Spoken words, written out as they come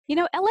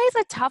LA is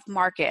a tough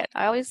market.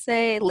 I always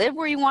say live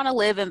where you want to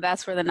live,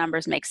 invest where the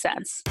numbers make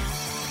sense.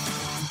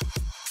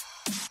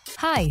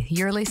 Hi,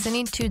 you're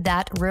listening to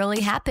That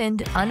Really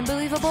Happened,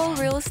 Unbelievable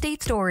Real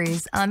Estate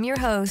Stories. I'm your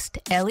host,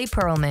 Ellie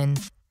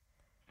Perlman.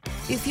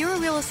 If you're a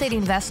real estate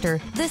investor,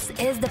 this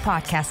is the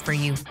podcast for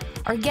you.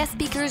 Our guest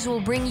speakers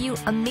will bring you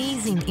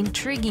amazing,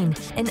 intriguing,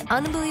 and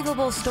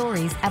unbelievable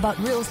stories about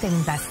real estate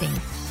investing.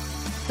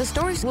 The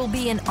stories will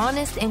be an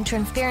honest and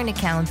transparent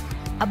account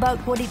about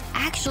what it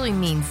actually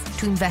means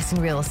to invest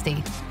in real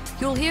estate.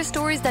 You'll hear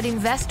stories that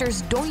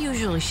investors don't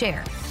usually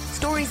share.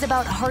 Stories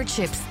about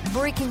hardships,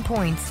 breaking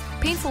points,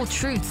 painful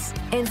truths,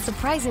 and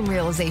surprising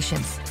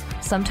realizations.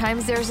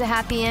 Sometimes there's a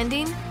happy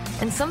ending,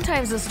 and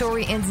sometimes the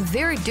story ends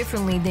very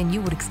differently than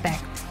you would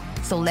expect.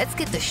 So let's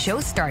get the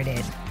show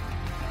started.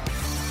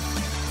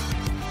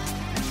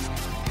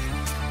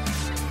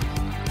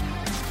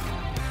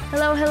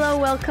 Hello,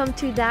 welcome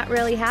to That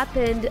Really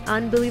Happened,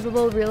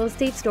 Unbelievable Real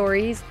Estate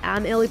Stories.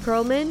 I'm Ellie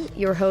Perlman,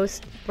 your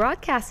host,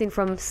 broadcasting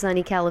from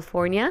sunny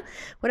California.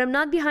 When I'm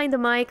not behind the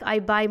mic, I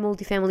buy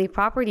multifamily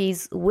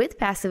properties with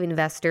passive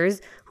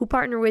investors who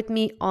partner with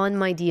me on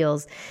my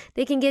deals.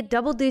 They can get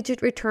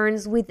double-digit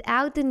returns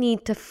without the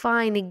need to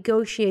find,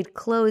 negotiate,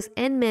 close,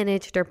 and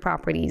manage their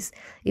properties.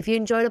 If you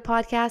enjoy the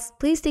podcast,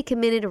 please take a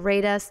minute to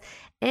rate us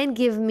and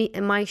give me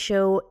and my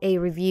show a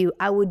review.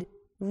 I would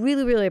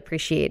really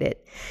appreciate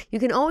it. You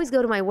can always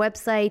go to my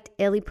website,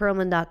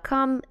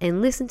 ellieperlman.com,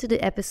 and listen to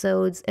the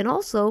episodes and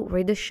also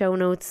read the show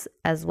notes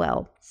as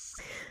well.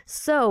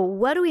 So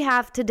what do we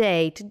have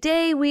today?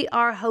 Today we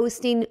are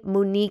hosting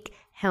Monique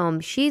Helm.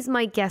 She's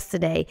my guest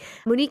today.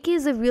 Monique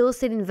is a real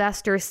estate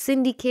investor,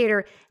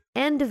 syndicator,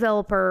 and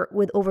developer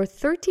with over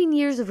 13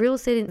 years of real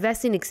estate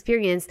investing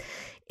experience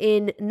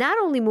in not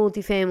only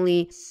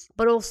multifamily,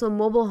 but also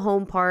mobile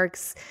home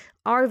parks,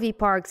 RV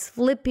parks,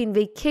 flipping,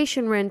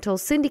 vacation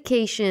rentals,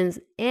 syndications,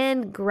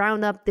 and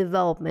ground-up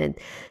development.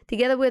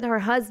 Together with her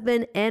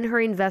husband and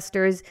her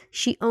investors,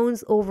 she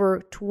owns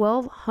over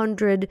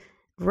 1,200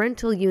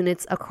 rental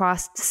units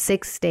across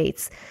 6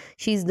 states.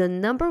 She's the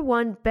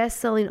 #1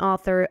 best-selling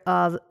author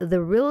of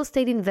The Real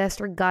Estate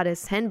Investor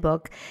Goddess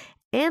Handbook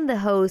and the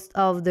host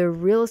of the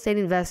Real Estate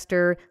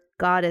Investor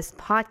Goddess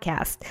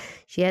podcast.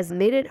 She has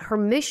made it her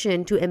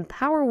mission to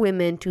empower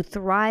women to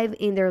thrive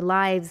in their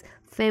lives,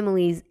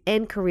 families,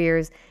 and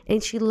careers,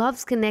 and she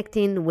loves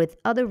connecting with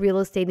other real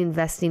estate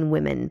investing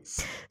women.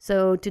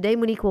 So today,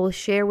 Monique will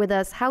share with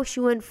us how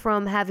she went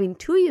from having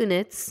 2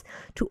 units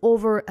to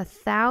over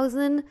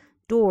 1,000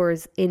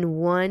 doors in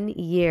 1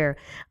 year.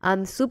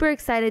 I'm super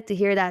excited to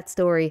hear that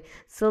story.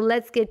 So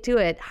let's get to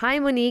it. Hi,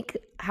 Monique.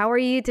 How are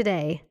you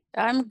today?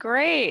 I'm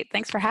great.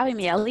 Thanks for having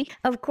me, Ellie.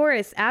 Of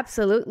course,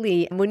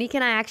 absolutely. Monique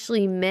and I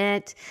actually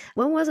met,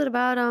 when was it,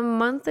 about a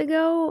month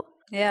ago?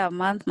 Yeah, a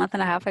month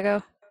and a half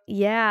ago.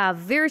 Yeah,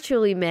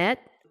 virtually met.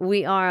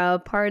 We are a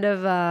part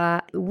of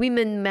a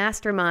women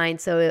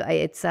mastermind. So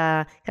it's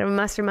kind of a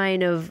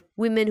mastermind of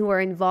women who are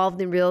involved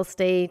in real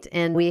estate.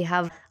 And we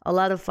have a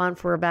lot of fun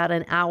for about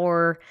an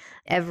hour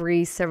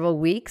every several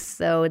weeks.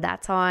 So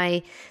that's how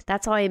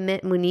I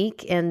met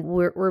Monique. And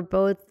we're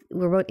both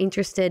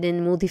interested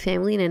in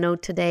multifamily. And I know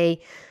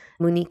today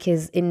Monique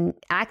is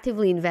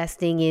actively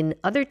investing in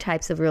other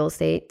types of real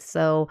estate.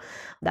 So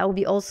that would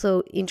be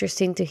also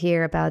interesting to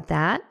hear about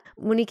that.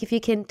 Monique, if you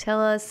can tell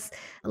us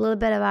a little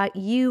bit about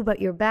you, about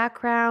your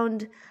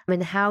background,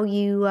 and how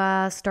you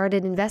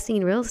started investing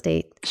in real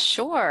estate.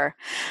 Sure.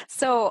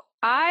 So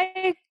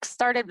I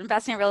started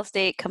investing in real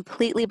estate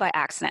completely by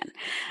accident.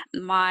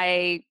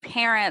 My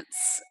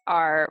parents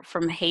are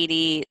from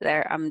Haiti.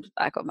 I'm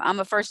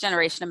a first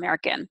generation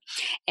American,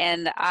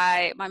 and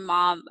I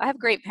have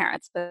great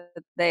parents, but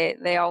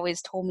they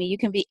always told me you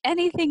can be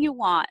anything you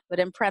want, but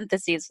in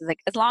parentheses, it's like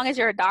as long as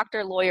you're a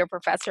doctor, lawyer,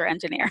 professor,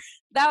 engineer.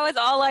 That was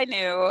all I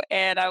knew,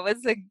 and I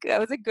was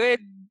a good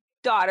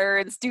daughter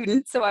and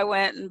student, so I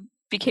went and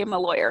became a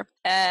lawyer,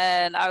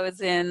 and I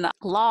was in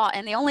law,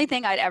 and the only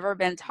thing I'd ever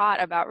been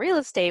taught about real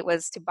estate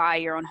was to buy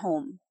your own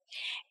home.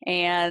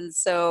 And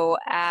so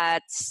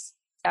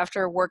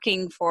after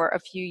working for a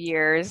few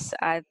years,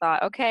 I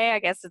thought, okay, I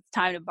guess it's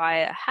time to buy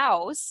a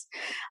house.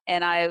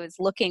 And I was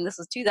looking, this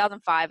was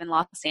 2005 in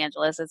Los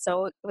Angeles, and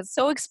so it was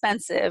so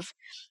expensive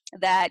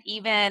that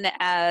even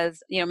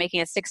as,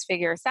 making a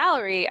 6-figure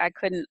salary, I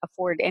couldn't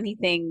afford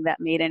anything that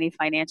made any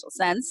financial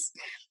sense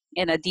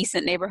in a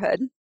decent neighborhood.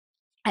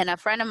 And a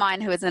friend of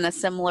mine who was in a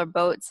similar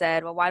boat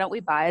said, well, why don't we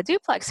buy a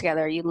duplex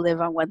together? You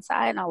live on one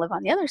side and I'll live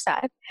on the other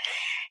side.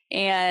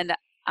 And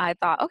I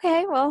thought,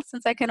 okay, well,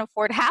 since I can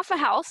afford half a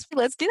house,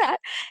 let's do that.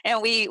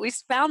 And we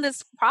found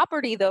this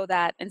property, though,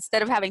 that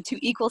instead of having 2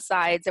 equal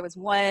sides, there was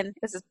one,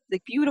 this is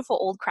the beautiful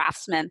old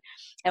Craftsman.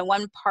 And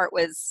one part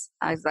was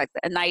like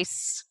a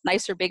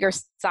nicer, bigger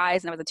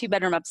size. And there was a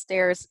 2-bedroom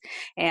upstairs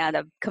and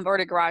a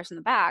converted garage in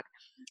the back.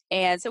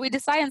 And so we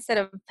decided instead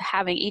of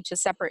having each a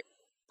separate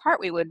part,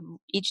 we would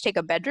each take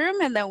a bedroom,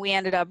 and then we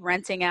ended up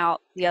renting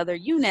out the other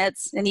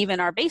units and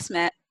even our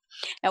basement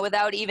And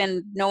without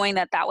even knowing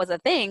that that was a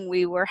thing,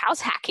 we were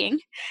house hacking,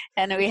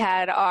 and we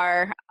had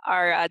our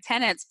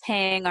tenants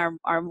paying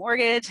our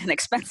mortgage and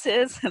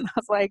expenses. And I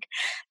was like,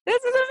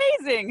 this is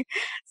amazing.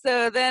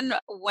 So then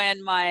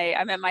when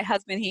I met my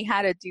husband, he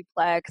had a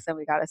duplex, and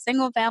we got a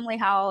single family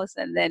house.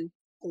 And then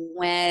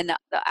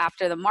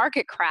after the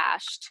market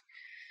crashed,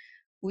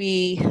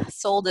 we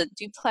sold a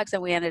duplex,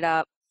 and we ended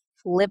up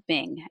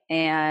flipping,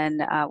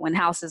 and when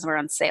houses were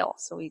on sale.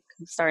 So we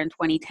started in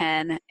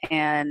 2010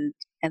 and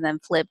then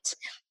flipped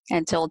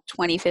until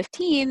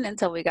 2015,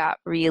 until we got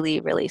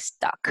really, really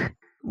stuck.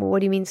 What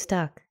do you mean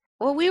stuck?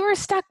 Well, we were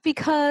stuck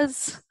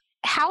because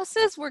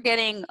houses were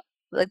getting,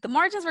 the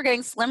margins were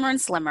getting slimmer and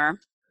slimmer,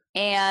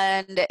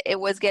 and it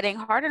was getting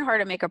harder and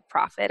harder to make a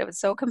profit. It was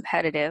so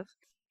competitive.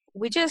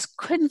 We just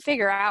couldn't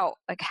figure out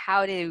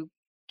how to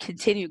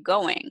continue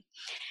going.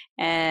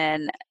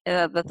 And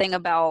the thing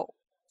about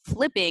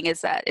flipping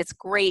is that it's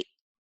great.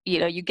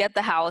 You get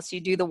the house,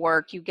 you do the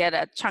work, you get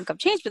a chunk of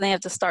change, but then you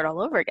have to start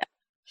all over again.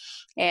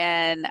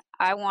 And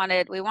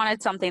we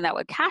wanted something that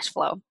would cash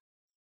flow,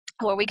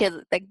 where we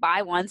could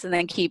buy once and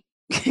then keep,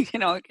 keep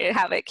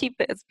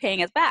it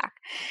paying us back.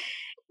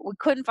 We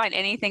couldn't find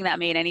anything that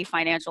made any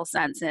financial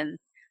sense in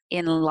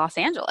Los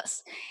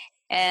Angeles.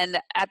 And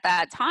at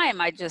that time,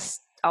 I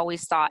just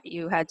always thought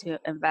you had to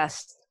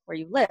invest where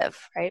you live,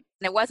 right?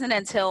 And it wasn't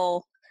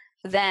until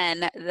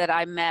then that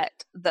I met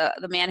the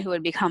man who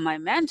would become my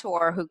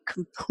mentor, who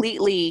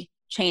completely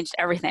changed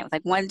everything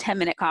with one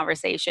 10-minute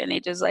conversation.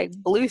 He just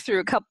blew through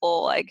a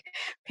couple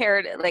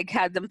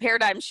had them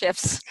paradigm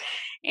shifts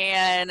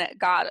and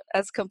got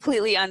us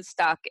completely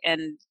unstuck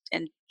and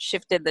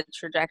shifted the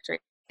trajectory.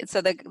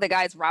 So the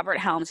guy's Robert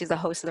Helms. He's the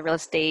host of the Real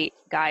Estate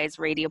Guys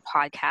radio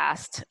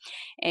podcast.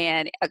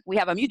 And we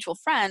have a mutual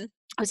friend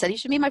who said, you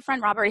should meet my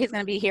friend Robert. He's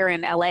going to be here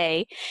in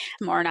LA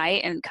tomorrow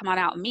night, and come on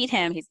out and meet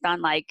him. He's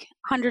done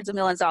hundreds of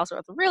millions of dollars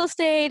worth of real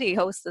estate. He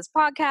hosts this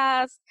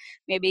podcast.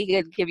 Maybe he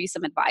could give you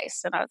some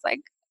advice. And I was like,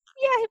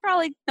 yeah, he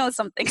probably knows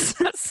something.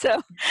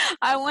 So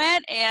I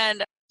went,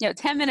 and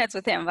 10 minutes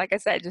with him, like I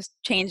said, just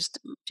changed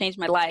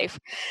my life.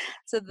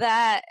 So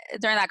that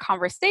during that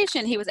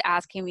conversation, he was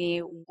asking me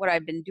what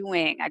I've been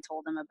doing. I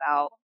told him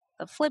about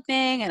the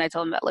flipping, and I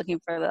told him about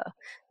looking for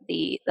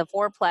the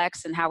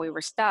fourplex and how we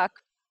were stuck.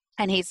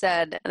 And he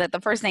said that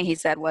the first thing he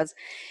said was,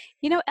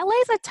 LA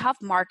is a tough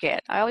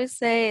market. I always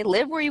say,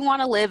 live where you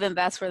want to live,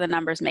 invest where the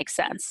numbers make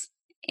sense.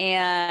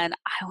 And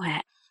I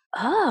went,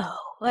 oh,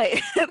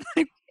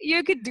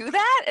 you could do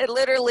that? And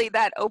literally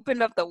that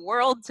opened up the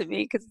world to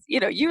me, because,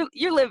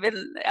 you live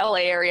in LA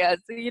area,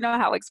 so you know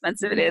how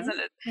expensive it is. And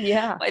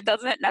it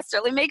doesn't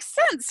necessarily make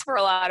sense for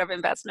a lot of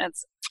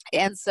investments.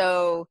 And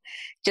so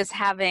just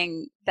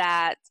having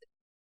that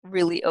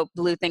really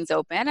blew things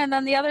open. And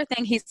then the other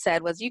thing he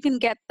said was, you can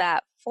get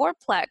that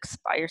fourplex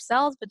by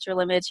yourselves, but you're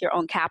limited to your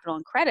own capital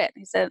and credit.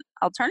 He said,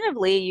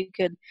 alternatively, you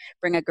could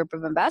bring a group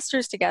of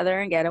investors together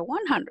and get a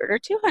 100 or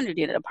 200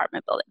 unit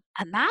apartment building.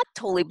 And that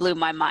totally blew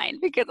my mind,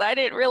 because I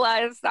didn't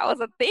realize that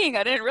was a thing.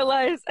 I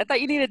thought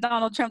you needed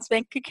Donald Trump's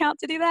bank account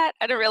to do that.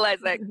 I didn't realize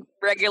that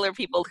regular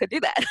people could do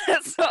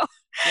that. So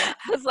I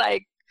was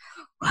like,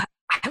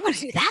 I want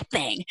to do that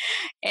thing.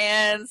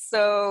 And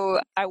so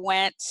I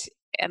went,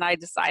 and I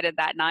decided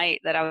that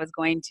night that I was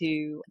going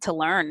to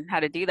learn how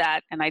to do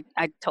that. And I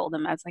told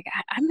him, I was like,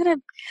 I'm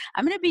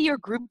gonna be your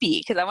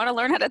groupie, because I want to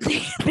learn how to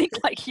think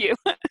like you.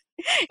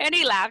 And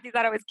he laughed. He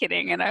thought I was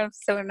kidding, and I'm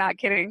so not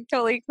kidding.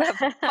 Totally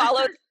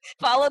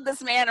followed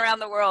this man around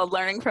the world,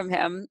 learning from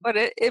him. But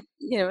it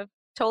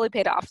totally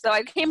paid off. So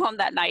I came home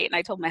that night, and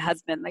I told my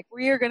husband,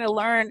 we are going to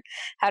learn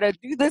how to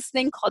do this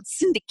thing called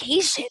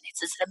syndication. It's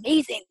this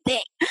amazing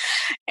thing.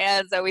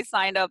 And so we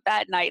signed up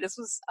that night. This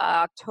was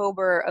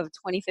October of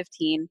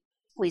 2015.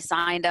 We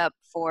signed up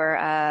for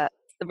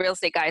the Real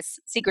Estate Guys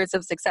Secrets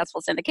of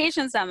Successful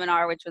Syndication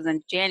seminar, which was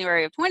in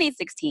January of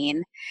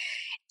 2016.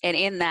 And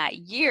in that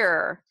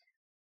year,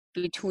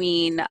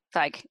 between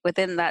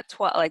within that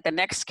the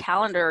next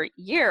calendar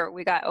year,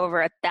 we got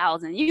over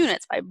 1,000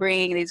 units by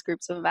bringing these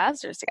groups of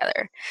investors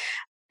together.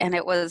 And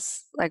it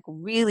was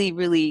really,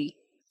 really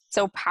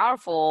so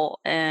powerful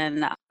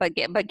and but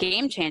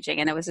game changing.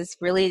 And it was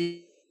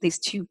these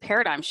two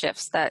paradigm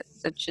shifts that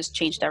just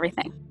changed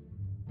everything.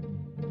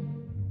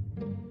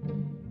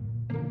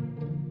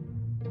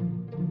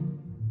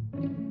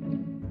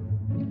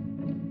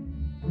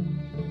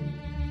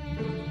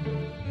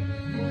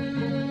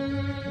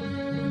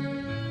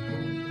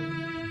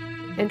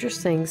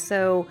 Interesting.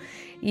 So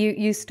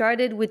you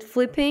started with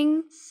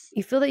flipping.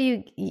 You feel that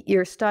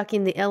you're stuck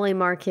in the LA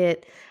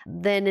market.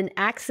 Then an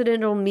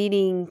accidental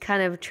meeting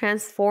kind of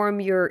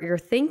transformed your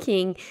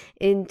thinking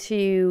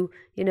into,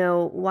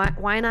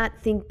 why not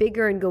think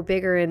bigger and go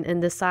bigger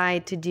and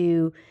decide to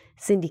do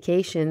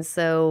syndication.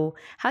 So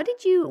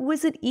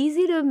was it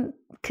easy to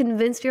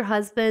convince your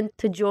husband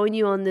to join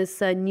you on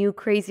this new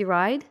crazy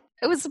ride?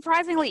 It was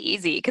surprisingly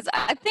easy, because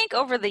I think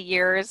over the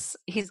years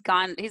he's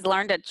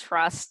learned to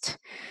trust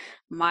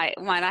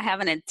when I have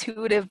an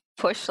intuitive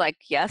push, like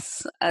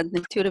yes, an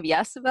intuitive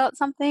yes about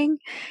something,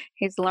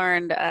 he's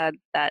learned that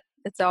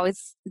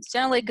it's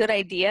generally a good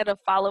idea to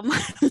follow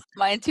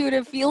my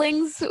intuitive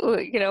feelings,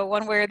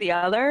 one way or the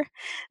other.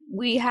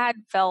 We had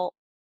felt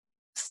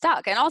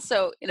stuck, and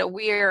also,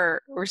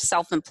 we're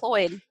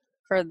self-employed.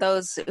 For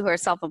those who are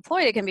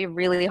self-employed, it can be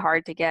really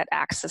hard to get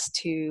access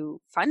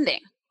to funding,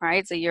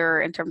 right? So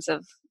you're in terms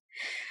of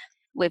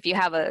if you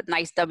have a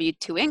nice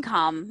W-2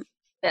 income,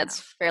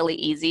 that's fairly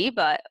easy.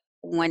 But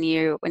when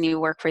you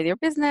work for your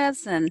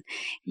business and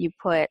you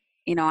put,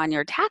 on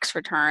your tax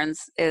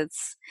returns,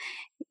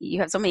 you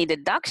have so many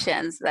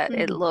deductions that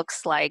it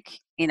looks like,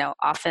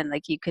 often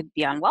like you could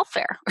be on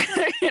welfare,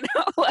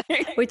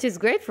 which is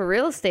great for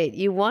real estate.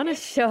 You want to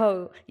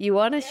show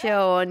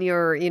on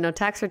your,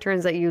 tax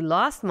returns that you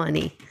lost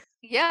money.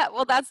 Yeah,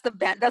 well, that's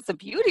the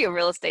beauty of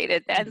real estate.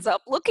 It ends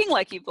up looking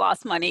like you've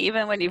lost money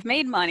even when you've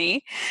made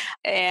money,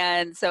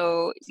 and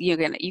so you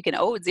can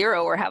owe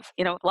zero or have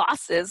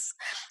losses,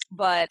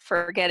 but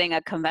for getting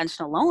a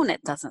conventional loan,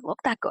 it doesn't look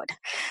that good.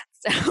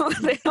 So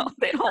they don't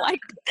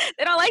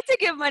like to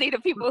give money to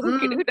people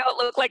who don't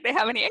look like they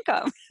have any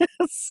income.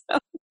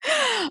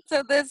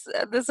 So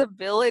this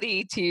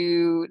ability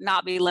to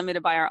not be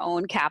limited by our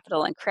own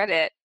capital and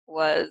credit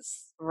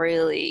was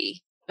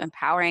really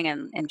empowering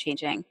and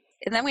changing.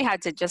 And then we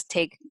had to just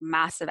take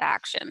massive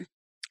action,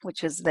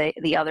 which is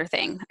the other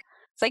thing.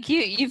 It's like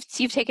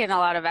you've taken a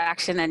lot of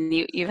action and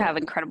you have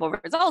incredible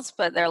results,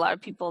 but there are a lot of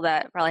people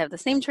that probably have the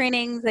same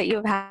trainings that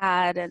you've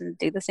had and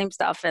do the same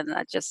stuff, and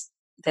that just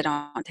they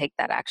don't take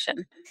that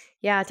action.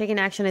 Yeah, taking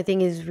action, I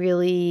think, is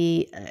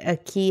really a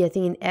key. I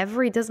think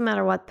it doesn't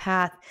matter what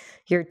path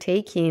you're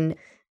taking,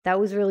 that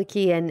was really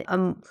key. And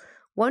I'm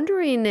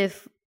wondering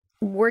if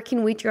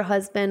working with your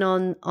husband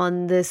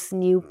on this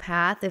new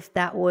path, if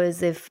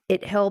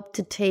it helped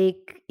to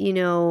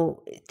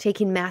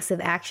taking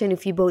massive action,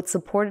 if you both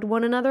supported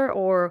one another,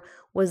 or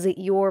was it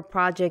your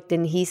project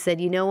and he said,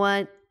 you know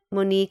what,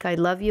 Monique, I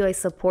love you, I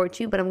support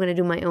you, but I'm going to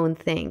do my own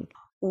thing?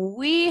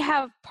 We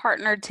have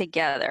partnered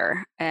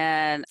together,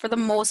 and for the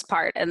most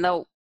part, and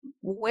the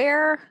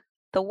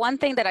one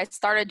thing that I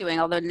started doing,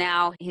 although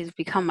now he's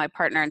become my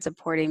partner and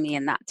supporting me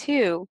in that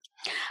too,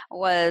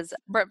 was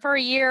for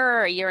a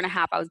year and a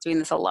half, I was doing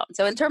this alone.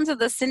 So in terms of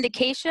the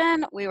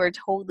syndication, we were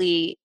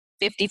totally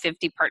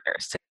 50-50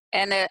 partners.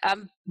 And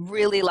I'm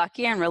really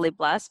lucky and really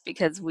blessed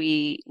because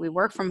we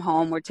work from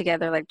home. We're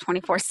together like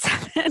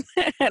 24/7,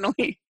 and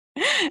we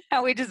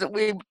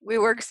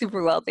work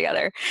super well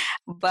together.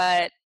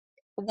 But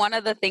one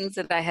of the things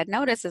that I had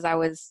noticed is I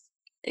was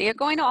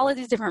going to all of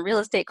these different real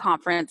estate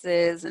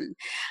conferences and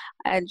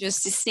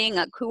just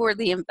seeing who were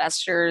the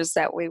investors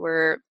that we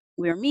were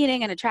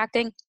meeting and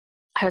attracting.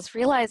 I was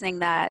realizing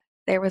that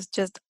there was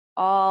just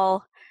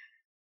all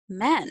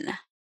men,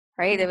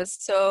 right? There was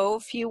so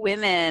few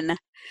women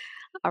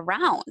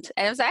around.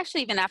 And it was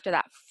actually even after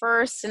that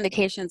first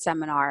syndication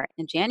seminar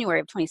in January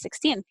of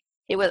 2016.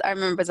 I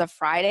remember it was a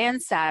Friday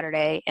and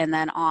Saturday, and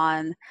then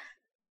on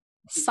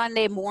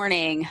Sunday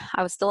morning,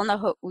 I was still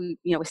in we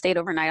stayed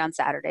overnight on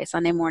Saturday.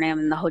 Sunday morning, I'm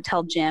in the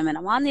hotel gym and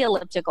I'm on the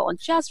elliptical and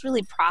just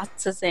really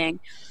processing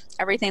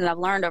everything that I've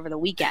learned over the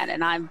weekend.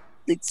 And I'm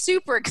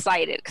super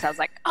excited because I was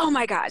like, oh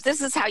my gosh, this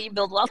is how you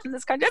build wealth in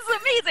this country. This is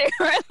amazing,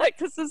 right? Like,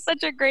 this is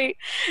such a great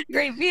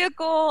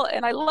vehicle.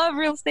 And I love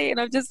real estate. And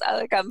I'm just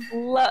like, I'm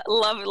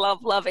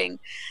loving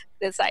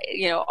this,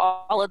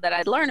 all of that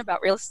I'd learned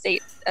about real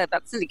estate,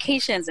 about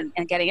syndications and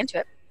getting into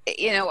it.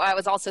 I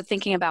was also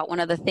thinking about one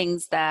of the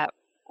things that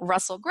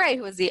Russell Gray,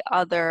 who is he's the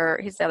other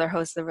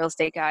host of the Real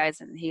Estate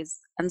Guys, and he's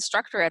an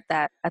instructor at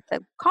the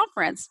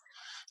conference.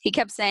 He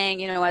kept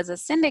saying, as a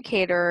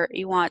syndicator,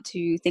 you want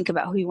to think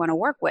about who you want to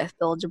work with,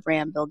 build your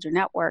brand, build your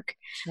network.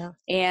 Yeah.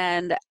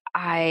 And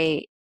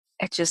I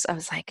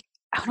was like,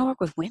 I want to work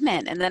with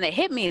women. And then it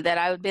hit me that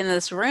I would be in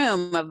this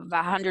room of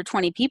about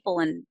 120 people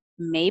and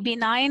maybe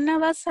 9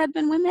 of us had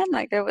been women.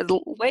 Like, there was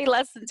way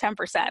less than 10%.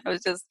 It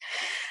was just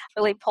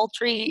really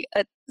paltry,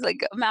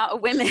 amount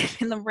of women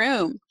in the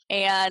room.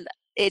 And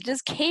it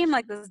just came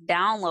like this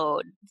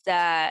download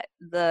to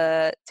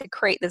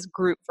create this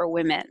group for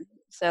women.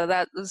 So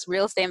that this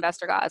Real Estate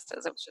Investor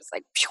Goddesses, it was just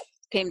like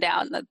came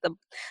down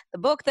the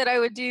book that I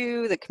would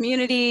do, the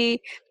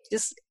community,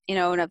 just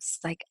and it's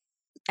like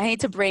I need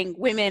to bring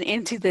women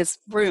into this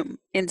room,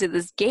 into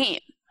this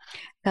game,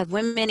 because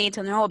women need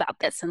to know about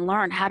this and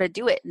learn how to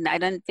do it. And I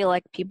didn't feel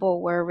like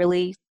people were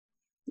really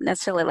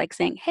necessarily like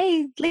saying,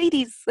 hey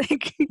ladies,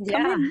 like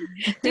come in,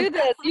 do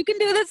this, you can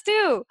do this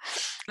too.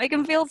 Make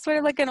them feel sort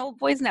of like an old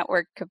boys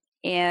network.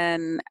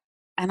 And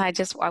I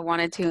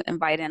wanted to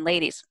invite in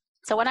ladies.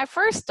 So when I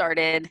first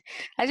started,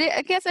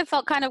 I guess it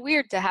felt kind of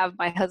weird to have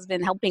my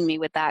husband helping me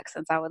with that,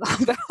 since I was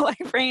all about like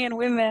bringing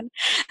women.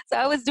 So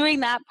I was doing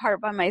that part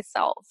by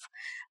myself.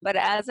 But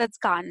as it's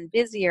gotten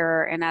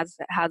busier and as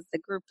the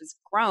group has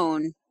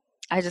grown,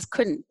 I just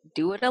couldn't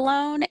do it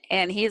alone.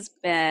 And he's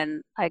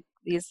the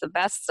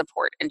best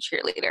support and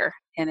cheerleader,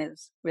 and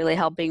is really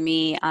helping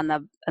me on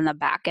the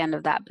back end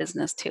of that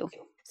business too.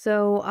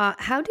 So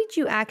how did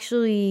you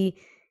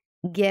actually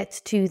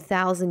get to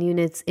 1,000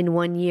 units in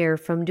 1 year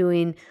from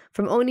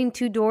owning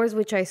two doors,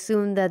 which I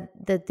assume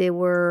that they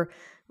were,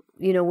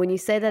 when you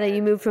say that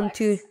you moved from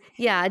two,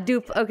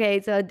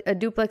 okay, so a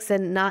duplex,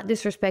 and not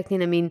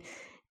disrespecting, I mean,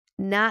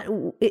 not,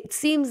 it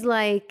seems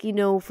like,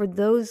 for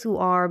those who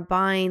are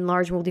buying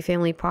large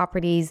multifamily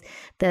properties,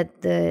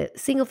 that the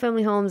single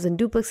family homes and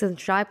duplexes and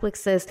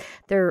triplexes,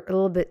 they're a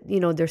little bit,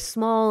 they're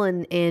small,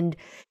 and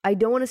I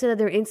don't want to say that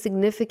they're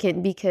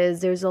insignificant,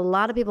 because there's a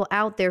lot of people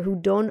out there who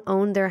don't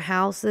own their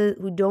houses,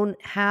 who don't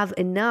have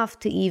enough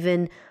to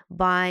even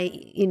buy,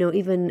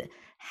 even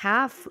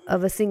half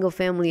of a single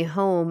family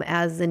home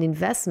as an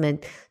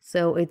investment.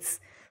 So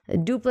a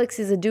duplex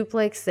is a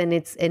duplex, and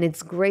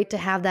it's great to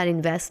have that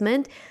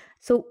investment.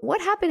 So what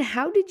happened?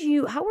 How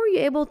were you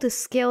able to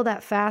scale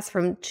that fast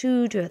from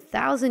 2 to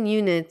 1,000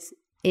 units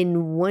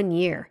in 1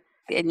 year?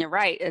 And you're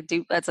right.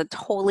 That's a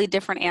totally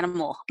different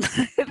animal.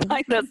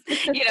 Like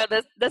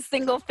the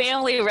single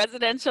family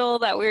residential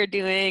that we were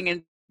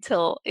doing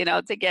until,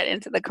 to get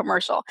into the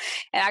commercial.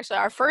 And actually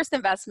our first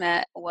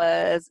investment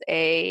was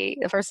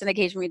the first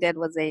syndication we did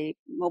was a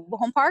mobile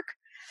home park.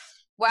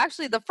 Well,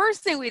 actually the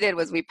first thing we did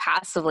was we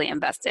passively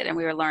invested, and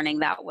we were learning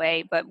that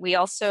way. But we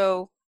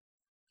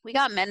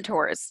got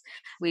mentors.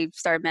 We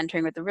started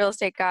mentoring with the real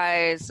estate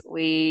guys.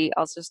 We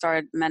also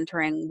started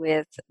mentoring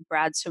with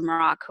Brad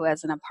Sumarock, who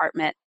has an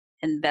apartment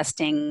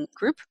investing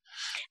group,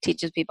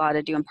 teaches people how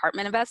to do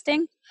apartment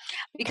investing.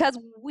 Because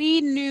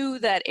we knew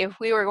that if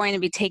we were going to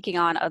be taking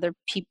on other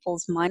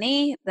people's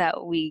money,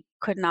 that we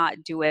could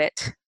not do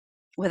it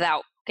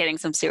without getting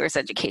some serious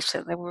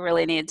education. That we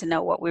really needed to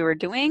know what we were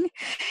doing.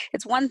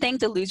 It's one thing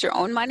to lose your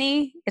own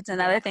money. It's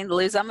another thing to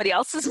lose somebody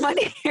else's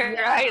money,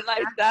 right?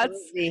 Like that's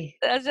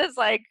just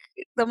like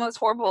the most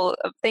horrible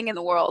thing in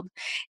the world.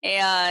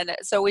 And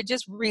so we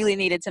just really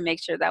needed to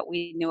make sure that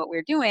we knew what we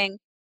were doing.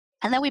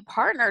 And then we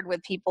partnered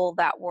with people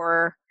that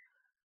were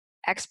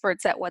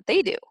experts at what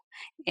they do.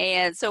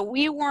 And so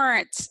we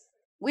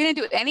didn't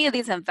do any of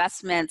these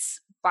investments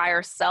by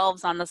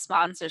ourselves on the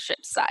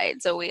sponsorship side.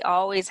 So we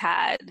always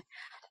had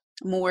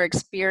more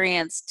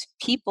experienced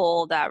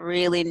people that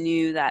really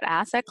knew that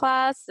asset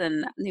class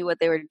and knew what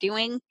they were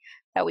doing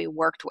that we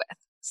worked with.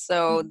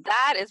 So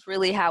that is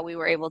really how we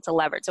were able to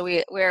leverage. So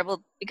we were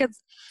able, because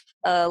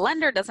a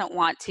lender doesn't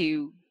want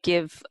to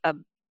give a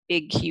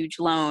big, huge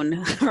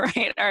loan,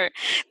 right? Or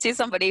to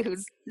somebody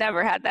who's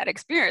never had that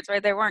experience,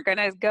 right? They weren't going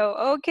to go,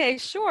 okay,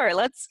 sure,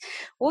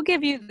 we'll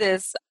give you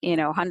this,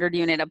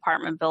 100-unit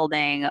apartment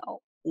building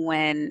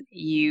when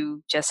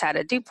you just had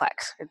a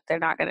duplex. They're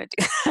not going to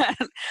do that.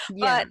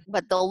 Yeah.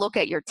 But they'll look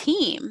at your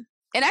team.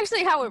 And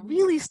actually how it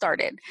really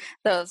started,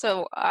 though.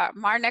 So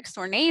our next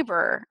door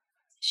neighbor,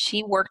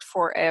 she worked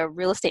for a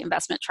real estate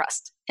investment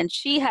trust. And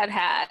she had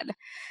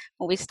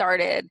when we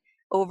started,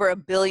 over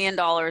 $1 billion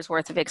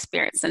worth of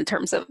experience in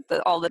terms of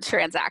all the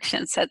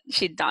transactions that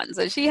she'd done.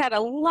 So she had a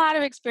lot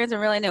of experience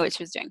and really knew what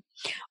she was doing.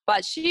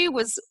 But she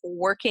was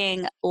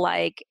working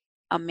like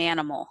a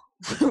manimal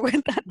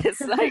at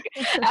this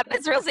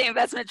real estate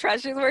investment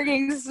trust. She was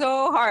working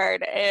so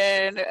hard,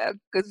 and it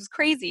was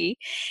crazy.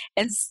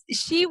 And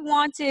she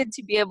wanted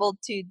to be able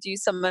to do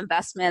some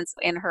investments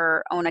in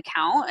her own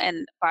account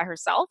and by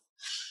herself,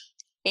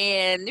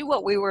 and knew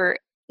what we were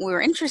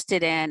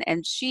interested in.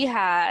 And she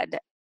had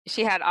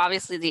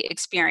obviously the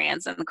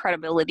experience and the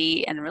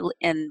credibility and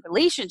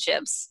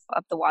relationships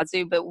up the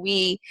wazoo, but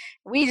we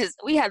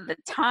had the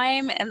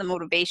time and the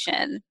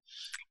motivation.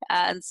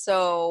 And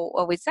so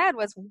what we said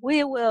was,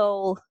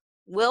 we'll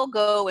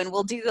go and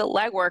we'll do the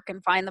legwork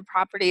and find the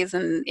properties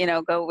and,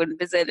 go and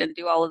visit and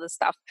do all of this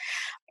stuff.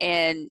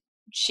 And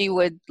she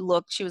was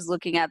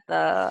looking at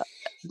the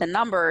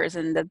numbers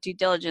and the due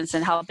diligence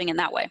and helping in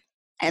that way.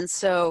 And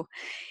so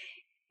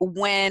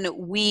when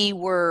we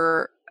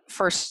were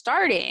first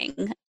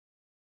starting,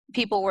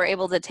 people were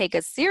able to take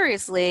us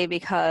seriously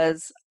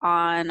because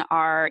on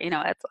our,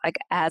 it's like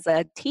as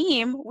a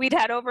team, we'd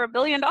had over $1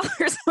 billion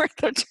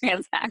worth of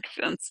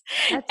transactions.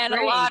 That's and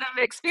great. A lot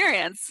of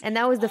experience. And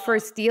that was the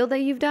first deal that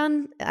you've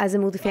done as a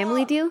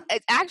multifamily deal?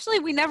 Actually,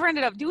 we never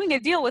ended up doing a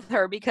deal with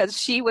her because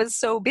she was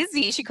so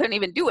busy, she couldn't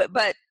even do it.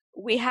 But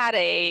we had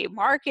a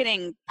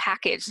marketing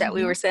package that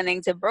we were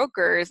sending to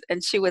brokers,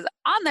 and she was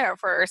on there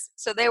first.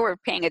 So they were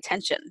paying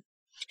attention.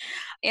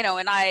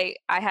 And I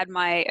had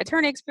my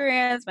attorney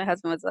experience. My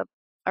husband was a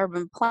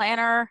urban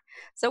planner.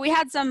 So we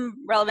had some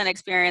relevant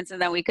experience,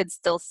 and then we could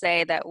still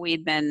say that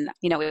we'd been,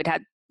 we'd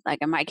had, like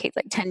in my case,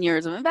 like 10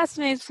 years of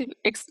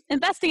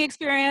investing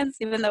experience,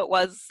 even though it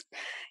was,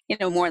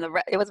 more in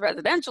it was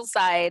residential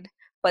side,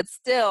 but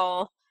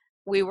still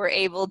we were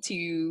able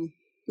to,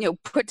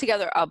 put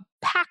together a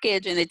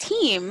package and a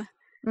team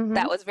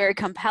that was very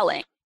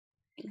compelling.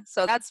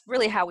 So that's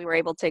really how we were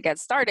able to get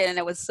started. And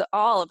it was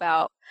all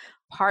about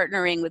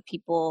partnering with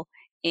people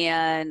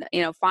and,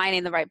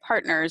 finding the right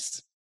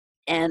partners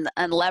and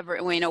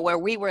leverage, where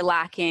we were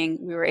lacking,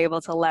 we were able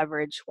to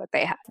leverage what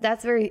they had.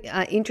 That's very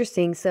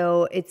interesting.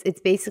 So it's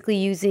basically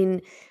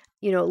using,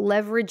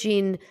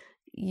 leveraging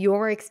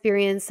your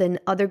experience and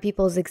other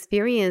people's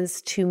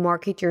experience to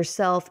market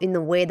yourself in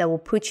the way that will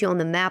put you on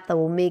the map, that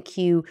will make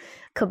you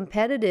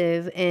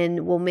competitive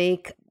and will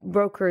make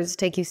brokers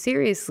take you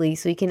seriously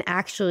so you can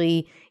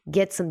actually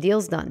get some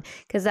deals done.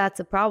 Because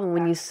that's a problem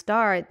when you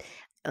start,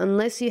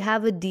 unless you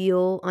have a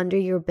deal under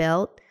your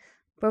belt,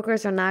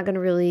 brokers are not going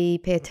to really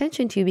pay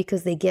attention to you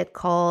because they get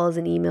calls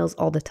and emails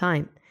all the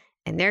time.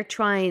 And they're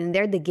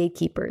the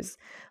gatekeepers.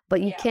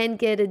 But you can't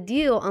get a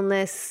deal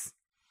unless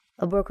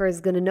a broker is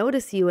going to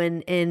notice you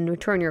and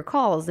return your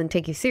calls and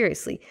take you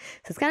seriously.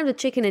 So it's kind of the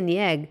chicken and the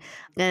egg.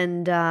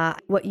 And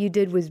what you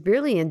did was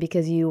brilliant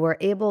because you were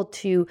able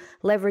to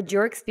leverage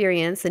your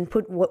experience and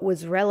put what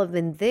was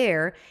relevant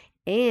there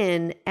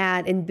and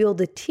add and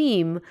build a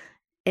team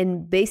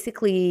and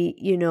basically,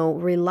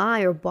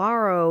 rely or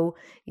borrow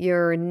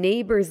your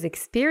neighbor's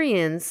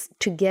experience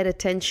to get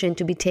attention,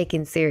 to be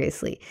taken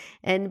seriously.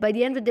 And by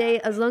the end of the day,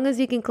 as long as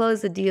you can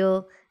close the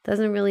deal,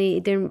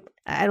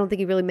 I don't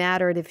think it really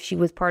mattered if she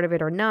was part of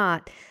it or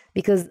not,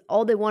 because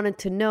all they wanted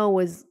to know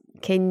was,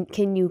 can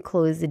you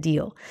close the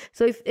deal?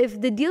 So if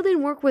the deal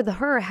didn't work with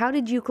her, how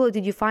did you close?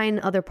 Did you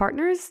find other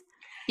partners?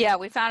 Yeah,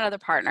 we found other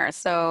partners.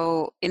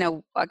 So,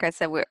 like I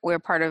said, we're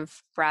part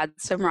of Brad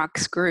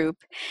Simrock's group.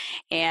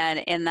 And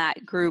in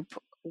that group,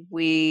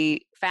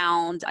 we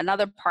found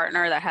another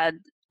partner that had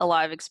a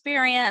lot of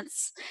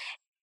experience.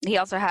 He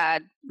also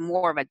had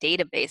more of a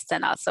database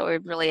than us. So we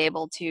were really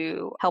able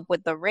to help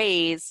with the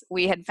raise.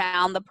 We had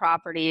found the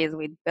properties,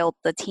 we built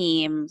the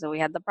team. So we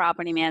had the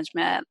property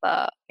management,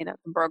 the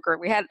broker.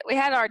 We had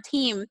our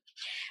team.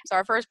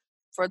 So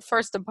for the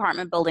first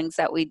apartment buildings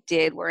that we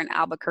did were in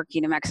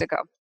Albuquerque, New Mexico.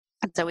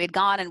 And so we'd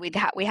gone and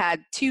we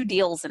had 2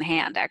 deals in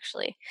hand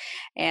actually.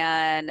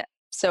 And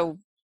so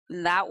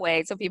that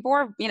way, so people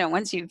were,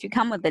 if you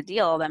come with a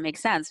deal that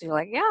makes sense, you're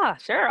like, yeah,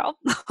 sure, I'll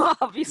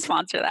help you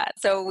sponsor that.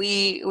 So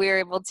we were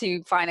able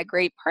to find a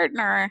great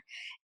partner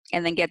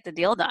and then get the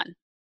deal done.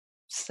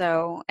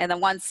 So, and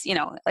then once,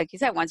 like you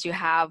said, once you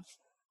have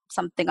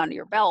something under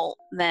your belt,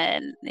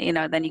 then you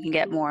can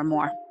get more and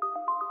more.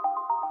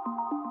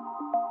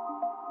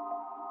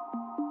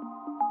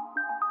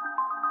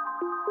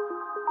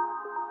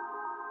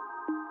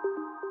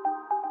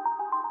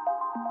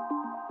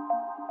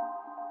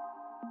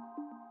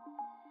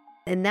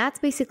 And that's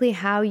basically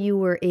how you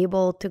were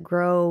able to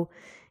grow,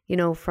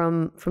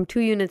 from 2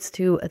 units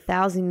to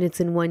 1,000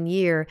 units in 1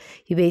 year.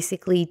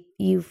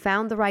 You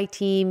found the right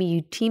team,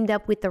 you teamed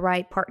up with the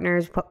right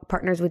partners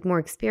with more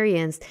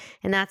experience,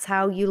 and that's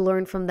how you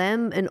learned from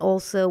them and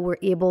also were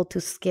able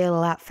to scale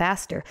a lot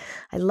faster.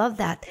 I love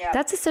that. Yeah.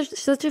 That's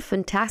such a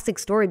fantastic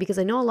story, because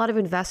I know a lot of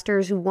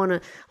investors a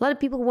lot of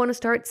people who want to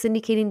start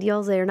syndicating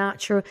deals. They're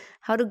not sure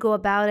how to go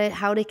about it,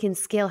 how they can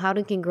scale, how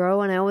they can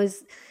grow. And I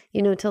always,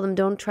 tell them,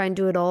 don't try and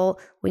do it all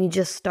when you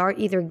just start.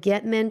 Either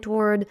get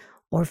mentored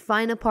or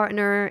find a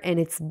partner, and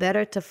it's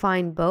better to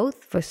find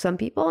both for some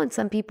people. And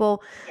some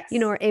people,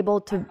 yes, are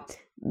able to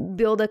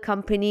build a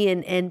company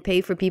and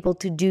pay for people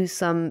to do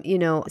some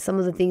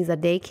of the things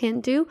that they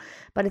can't do.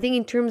 But I think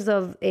in terms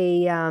of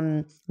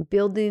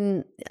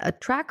building a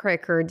track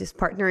record, just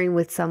partnering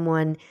with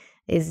someone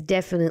is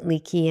definitely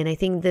key. And I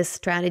think this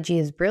strategy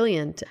is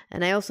brilliant.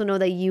 And I also know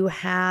that you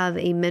have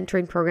a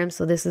mentoring program.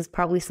 So this is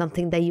probably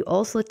something that you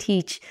also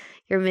teach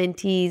your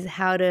mentees,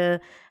 how to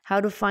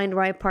find the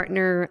right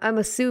partner. I'm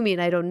assuming,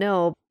 I don't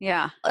know.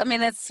 Yeah. I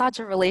mean, it's such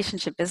a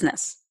relationship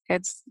business.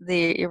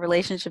 Your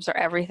relationships are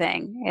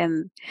everything.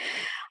 And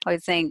I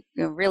would think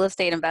real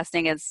estate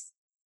investing it's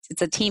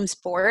a team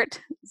sport.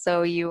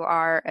 So you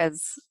are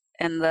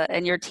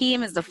and your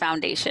team is the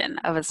foundation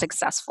of a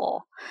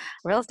successful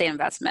real estate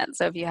investment.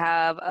 So if you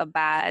have a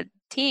bad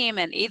team,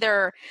 and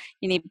either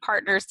you need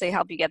partners to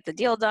help you get the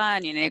deal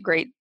done, you need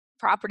great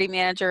property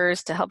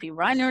managers to help you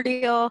run your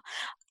deal,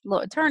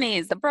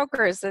 attorneys, the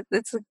brokers,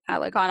 it's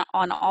like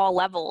on all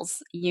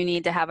levels, you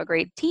need to have a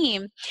great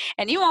team.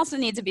 And you also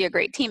need to be a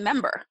great team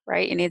member,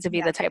 right? You need to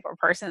be the type of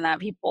person that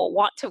people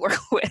want to work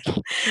with,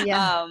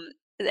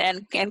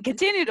 and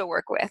continue to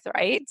work with,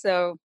 right?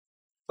 So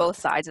both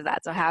sides of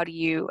that. So how do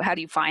you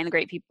find the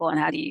great people, and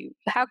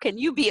how can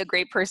you be a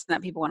great person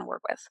that people want to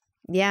work with?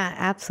 Yeah,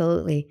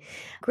 absolutely.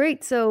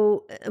 Great.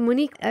 So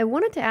Monique, I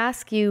wanted to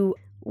ask you,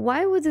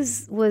 why was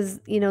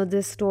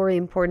this story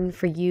important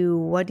for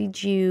you?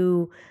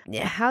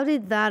 How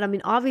did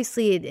that,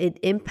 obviously it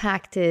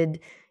impacted,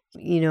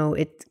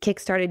 it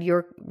kickstarted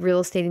your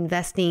real estate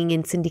investing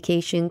and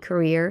syndication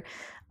career.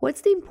 What's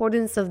the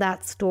importance of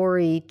that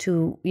story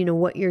to,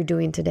 what you're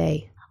doing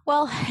today?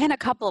 Well, in a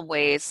couple of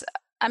ways.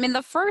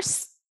 The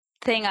first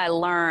thing I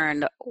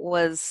learned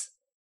was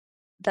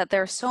that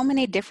there are so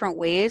many different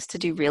ways to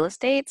do real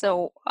estate.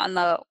 So on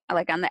the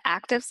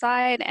active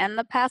side and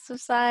the passive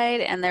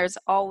side, and there's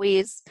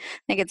always, I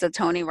think it's a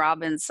Tony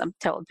Robbins, I'm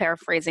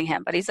paraphrasing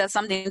him, but he says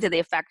something to the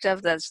effect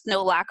of, there's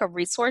no lack of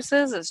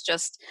resources, it's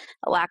just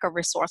a lack of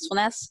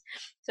resourcefulness.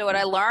 So what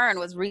I learned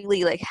was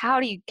really like, how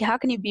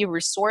can you be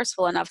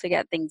resourceful enough to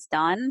get things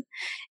done?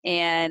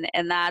 And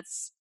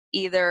that's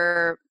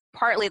either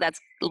partly that's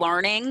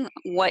learning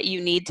what you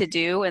need to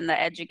do in the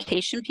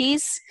education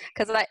piece.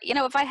 Because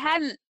if I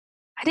hadn't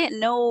I didn't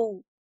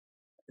know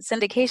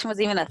syndication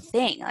was even a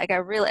thing. Like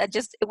it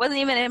wasn't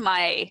even in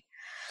my, it's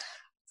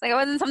like it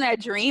wasn't something I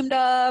dreamed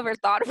of or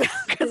thought about,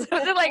 because it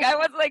was like,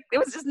 it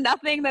was just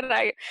nothing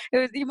that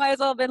you might as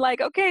well have been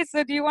like, okay,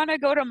 so do you want to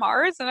go to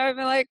Mars? And I've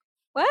been like,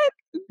 what?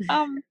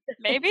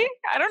 Maybe,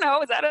 I don't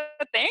know. Is that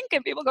a thing?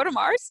 Can people go to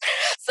Mars?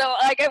 So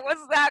like, it was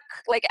that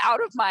like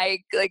out of my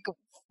like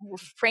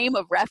frame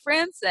of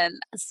reference. And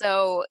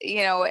so,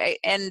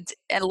 and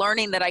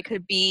learning that I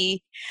could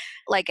be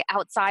like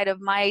outside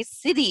of my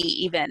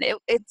city, even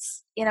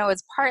it's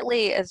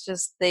partly it's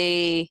just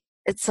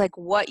it's like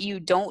what you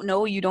don't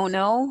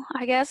know,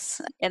 I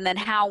guess. And then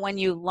how, when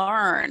you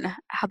learn,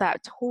 how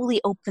that totally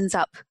opens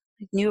up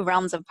new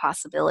realms of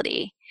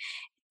possibility.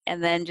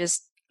 And then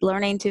just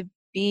learning to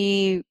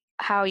be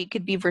how you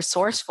could be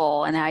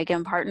resourceful and how you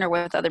can partner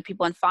with other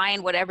people and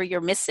find whatever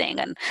you're missing.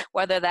 And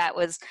whether that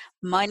was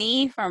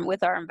money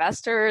with our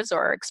investors,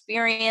 or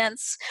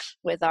experience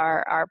with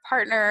our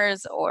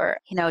partners, or,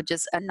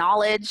 just a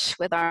knowledge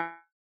with our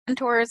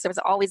mentors, there was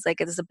always like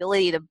this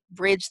ability to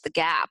bridge the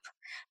gap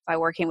by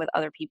working with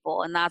other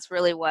people. And that's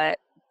really what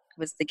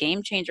was the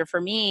game changer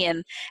for me.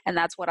 And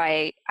that's what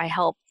I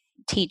help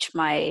teach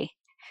my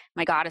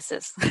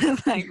goddesses,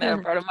 like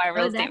the part of my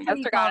real estate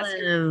investor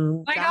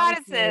goddesses. My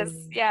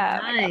goddesses.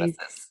 Yeah. Nice. My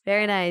goddesses.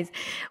 Very nice.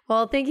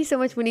 Well, thank you so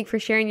much, Monique, for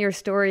sharing your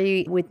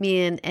story with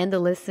me and the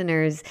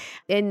listeners.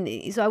 And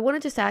so I want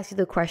to just ask you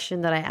the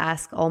question that I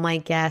ask all my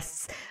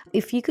guests.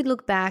 If you could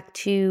look back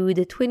to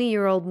the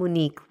 20-year-old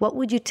Monique, what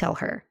would you tell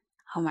her?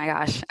 Oh my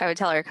gosh. I would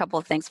tell her a couple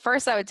of things.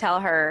 First, I would tell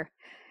her,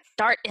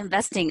 start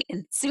investing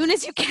as soon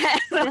as you can.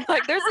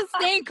 Like, there's this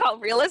thing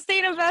called real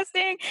estate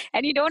investing,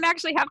 and you don't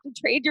actually have to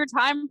trade your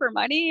time for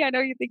money. I know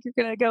you think you're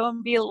going to go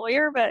and be a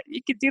lawyer, but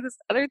you could do this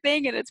other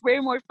thing, and it's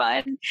way more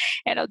fun,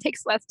 and it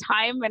takes less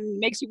time and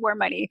makes you more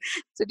money.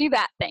 So do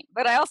that thing.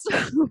 But I also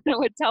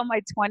would tell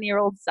my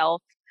 20-year-old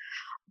self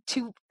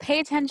to pay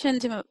attention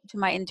to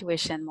my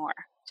intuition more.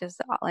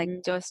 Just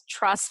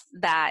trust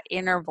that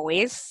inner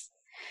voice,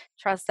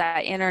 trust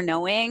that inner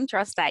knowing,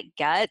 trust that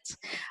gut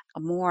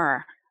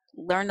more.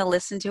 Learn to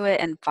listen to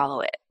it and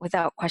follow it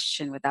without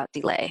question, without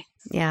delay.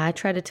 Yeah, I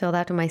try to tell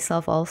that to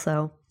myself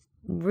also.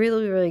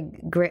 Really, really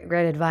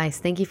great advice.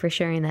 Thank you for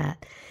sharing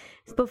that.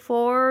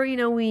 Before,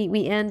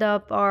 we end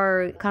up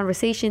our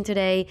conversation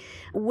today,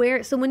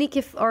 so Monique,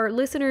 if our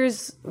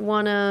listeners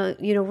want to,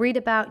 read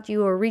about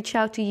you or reach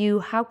out to you,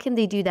 how can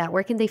they do that?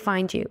 Where can they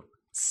find you?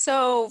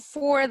 So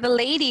for the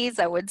ladies,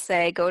 I would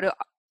say go to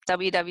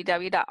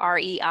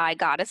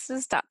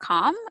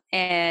www.reigoddesses.com,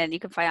 and you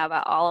can find out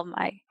about all of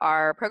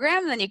our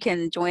programs. Then you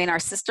can join our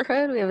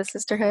sisterhood. We have a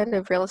sisterhood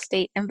of real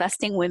estate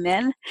investing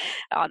women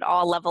on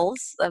all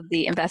levels of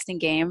the investing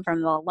game,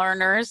 from the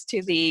learners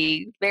to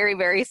the very,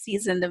 very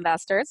seasoned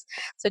investors.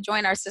 So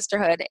join our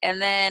sisterhood.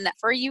 And then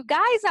for you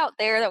guys out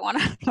there that want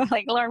to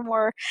learn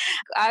more,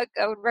 I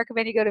would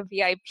recommend you go to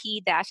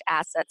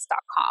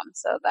vip-assets.com.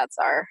 So that's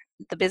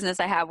the business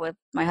I have with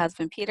my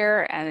husband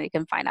Peter, and you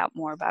can find out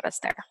more about us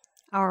there.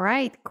 All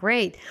right,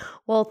 great.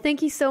 Well,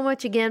 thank you so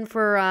much again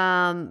for,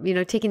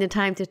 taking the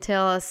time to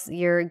tell us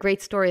your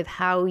great story of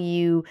how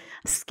you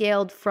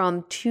scaled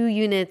from 2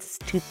 units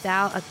to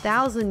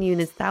 1,000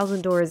 units,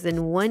 1,000 doors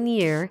in 1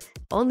 year,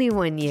 only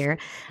 1 year.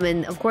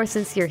 And of course,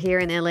 since you're here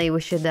in LA,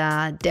 we should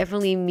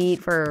definitely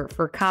meet for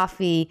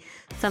coffee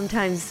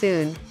sometime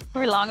soon.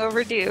 We're long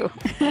overdue.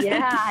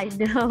 Yeah, I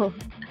know.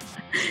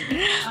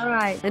 All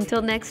right.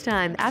 Until next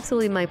time.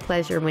 Absolutely my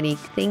pleasure, Monique.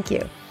 Thank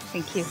you.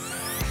 Thank you.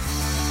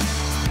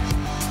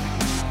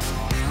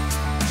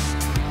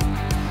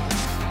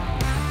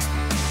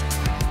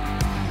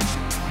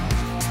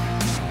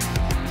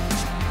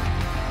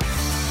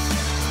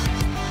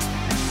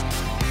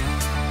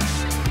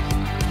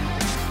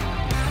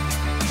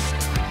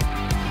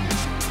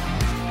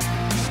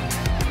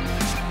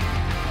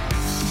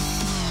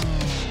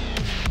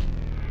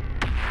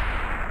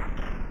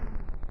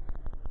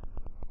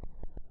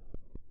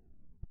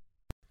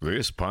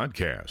 This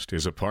podcast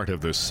is a part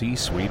of the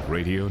C-Suite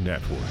Radio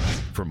Network.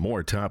 For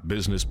more top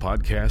business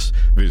podcasts,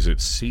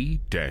 visit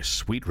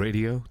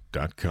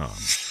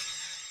c-suiteradio.com.